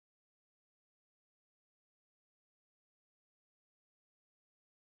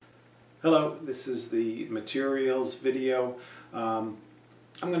Hello, this is the materials video. I'm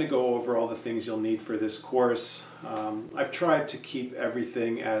going to go over all the things you'll need for this course. I've tried to keep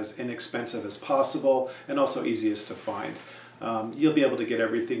everything as inexpensive as possible and also easiest to find. You'll be able to get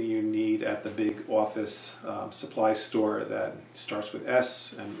everything you need at the big office supply store that starts with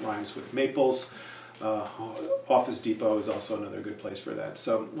S and rhymes with Maples. Office Depot is also another good place for that.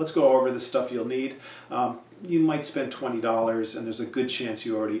 So let's go over the stuff you'll need. You might spend $20 and there's a good chance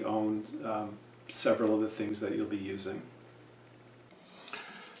you already own several of the things that you'll be using.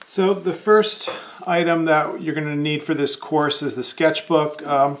 So the first item that you're going to need for this course is the sketchbook.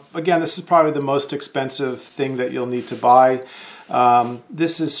 Again, this is probably the most expensive thing that you'll need to buy.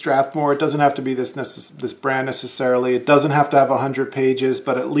 This is Strathmore. It doesn't have to be this brand necessarily. It doesn't have to have 100 pages,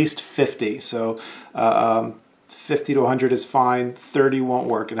 but at least 50. So 50 to 100 is fine. 30 won't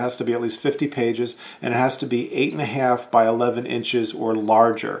work. It has to be at least 50 pages, and it has to be 8.5 by 11 inches or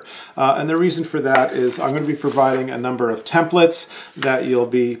larger. And the reason for that is I'm going to be providing a number of templates that you'll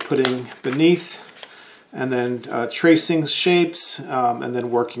be putting beneath, and then tracing shapes, and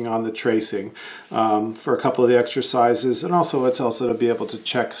then working on the tracing for a couple of the exercises. And also it's also to be able to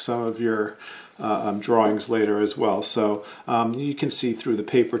check some of your drawings later as well. So you can see through the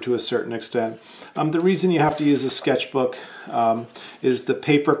paper to a certain extent. The reason you have to use a sketchbook is the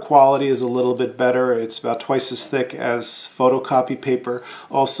paper quality is a little bit better. It's about twice as thick as photocopy paper.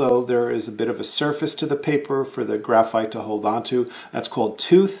 Also, there is a bit of a surface to the paper for the graphite to hold onto. That's called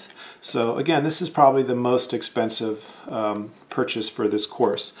tooth. So again, this is probably the most expensive purchase for this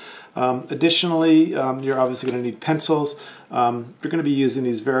course. Additionally, you're obviously going to need pencils. You're going to be using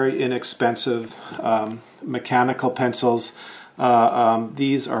these very inexpensive mechanical pencils.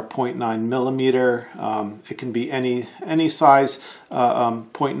 These are 0.9 millimeter. It can be any size,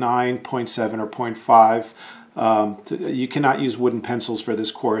 0.9, 0.7, or 0.5. You cannot use wooden pencils for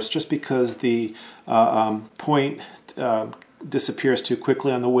this course just because the point disappears too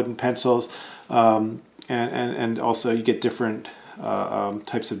quickly on the wooden pencils, and also you get different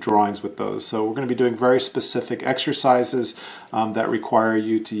types of drawings with those. So we're going to be doing very specific exercises that require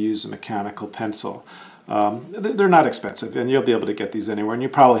you to use a mechanical pencil. They're not expensive, and you'll be able to get these anywhere, and you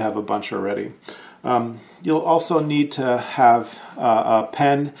probably have a bunch already. You'll also need to have a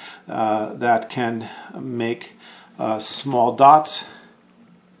pen that can make small dots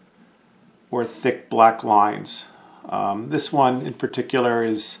or thick black lines. This one in particular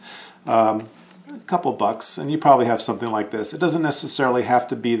is a couple bucks, and you probably have something like this. It doesn't necessarily have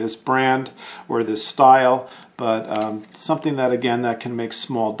to be this brand or this style, but something that, again, that can make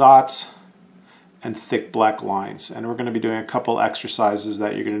small dots and thick black lines. And we're going to be doing a couple exercises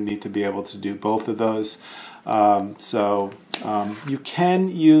that you're going to need to be able to do both of those. You can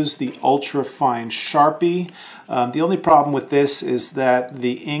use the ultra fine Sharpie. The only problem with this is that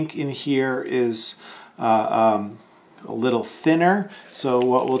the ink in here is a little thinner, so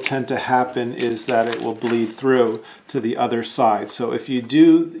what will tend to happen is that it will bleed through to the other side. So if you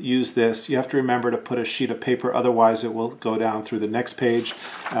do use this, you have to remember to put a sheet of paper, otherwise it will go down through the next page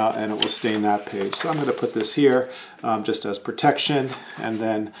and it will stain that page. So I'm going to put this here just as protection, and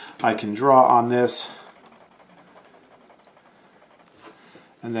then I can draw on this,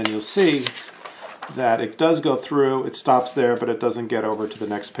 and then you'll see that it does go through, it stops there, but it doesn't get over to the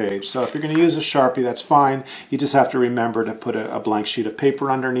next page. So if you're going to use a Sharpie, that's fine. You just have to remember to put a blank sheet of paper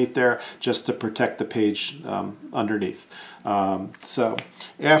underneath there just to protect the page underneath. So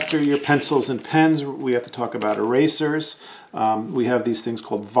after your pencils and pens, we have to talk about erasers. We have these things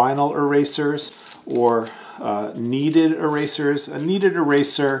called vinyl erasers or kneaded erasers. A kneaded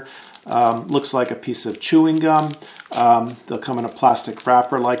eraser looks like a piece of chewing gum. They'll come in a plastic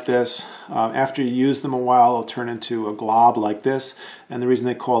wrapper like this. After you use them a while, they'll turn into a glob like this. And the reason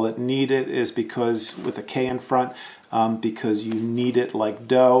they call it kneaded is because, with a K in front, because you knead it like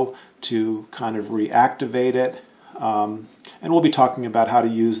dough to kind of reactivate it. And we'll be talking about how to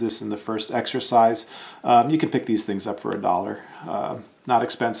use this in the first exercise. You can pick these things up for $1. Not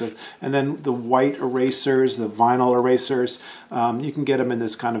expensive. And then the white erasers, the vinyl erasers, you can get them in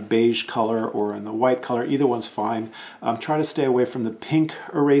this kind of beige color or in the white color. Either one's fine. Try to stay away from the pink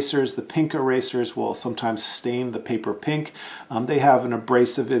erasers. The pink erasers will sometimes stain the paper pink. They have an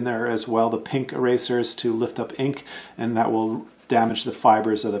abrasive in there as well, the pink erasers, to lift up ink, and that will damage the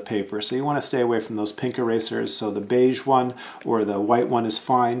fibers of the paper. So you want to stay away from those pink erasers. So the beige one or the white one is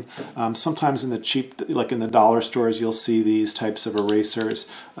fine. Sometimes in the cheap, like in the dollar stores, you'll see these types of erasers.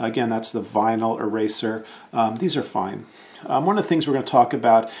 Again, that's the vinyl eraser. These are fine. One of the things we're going to talk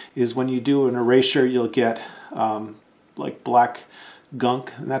about is when you do an erasure, you'll get like black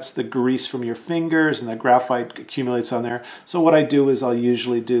gunk, and that's the grease from your fingers, and the graphite accumulates on there. So what I do is I'll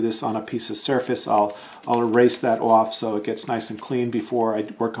usually do this on a piece of surface. I'll erase that off so it gets nice and clean before I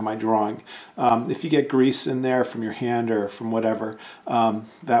work on my drawing. If you get grease in there from your hand or from whatever,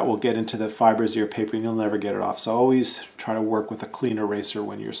 that will get into the fibers of your paper and you'll never get it off. So always try to work with a clean eraser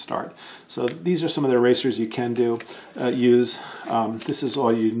when you start. So these are some of the erasers you can use. This is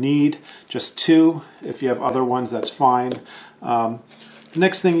all you need, just 2. If you have other ones, that's fine. The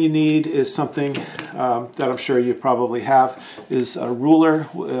next thing you need is something that I'm sure you probably have, is a ruler.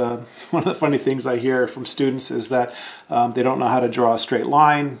 One of the funny things I hear from students is that they don't know how to draw a straight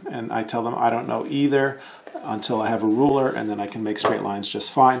line, and I tell them I don't know either until I have a ruler, and then I can make straight lines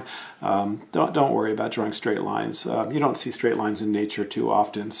just fine. Don't worry about drawing straight lines. You don't see straight lines in nature too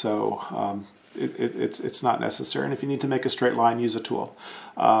often, so it's not necessary. And if you need to make a straight line, use a tool.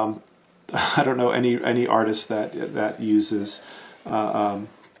 I don't know any artist that uses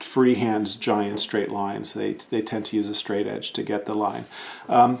freehand giant straight lines. They tend to use a straight edge to get the line.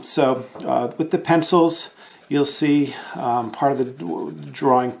 With the pencils, you'll see part of the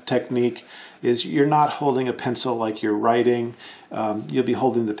drawing technique is you're not holding a pencil like you're writing. You'll be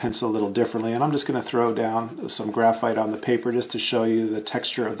holding the pencil a little differently, and I'm just going to throw down some graphite on the paper just to show you the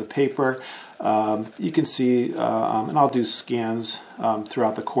texture of the paper. You can see, and I'll do scans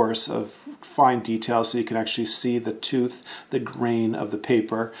throughout the course of fine detail so you can actually see the tooth, the grain of the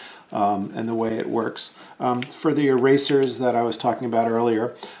paper, and the way it works. For the erasers that I was talking about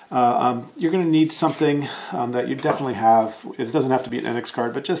earlier, you're going to need something that you definitely have. It doesn't have to be an index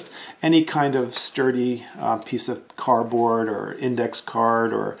card, but just any kind of sturdy piece of cardboard or index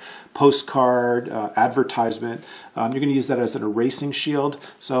card or postcard, advertisement. You're going to use that as an erasing shield.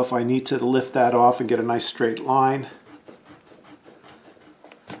 So if I need to lift that off and get a nice straight line,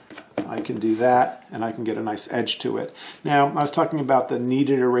 I can do that, and I can get a nice edge to it. Now, I was talking about the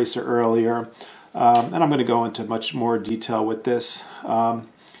kneaded eraser earlier, and I'm going to go into much more detail with this.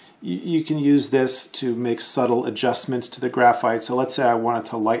 You can use this to make subtle adjustments to the graphite. So let's say I wanted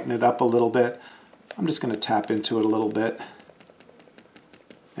to lighten it up a little bit. I'm just going to tap into it a little bit.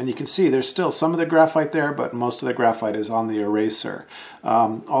 And you can see there's still some of the graphite there, but most of the graphite is on the eraser.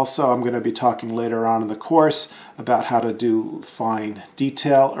 Also, I'm going to be talking later on in the course about how to do fine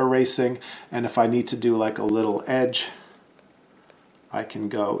detail erasing. And if I need to do like a little edge, I can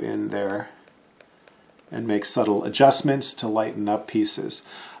go in there and make subtle adjustments to lighten up pieces.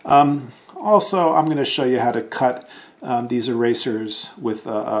 Also, I'm going to show you how to cut these erasers with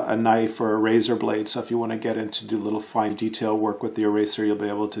a knife or a razor blade. So if you want to get into do little fine detail work with the eraser, you'll be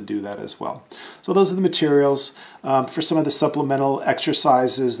able to do that as well. So those are the materials. For some of the supplemental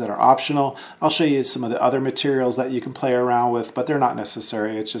exercises that are optional, I'll show you some of the other materials that you can play around with, but they're not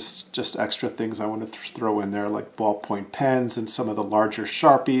necessary. It's just extra things I want to throw in there, like ballpoint pens and some of the larger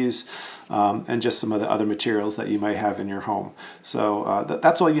Sharpies, and just some of the other materials that you might have in your home. So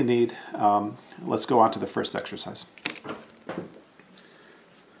that's all you need. Let's go on to the first exercise.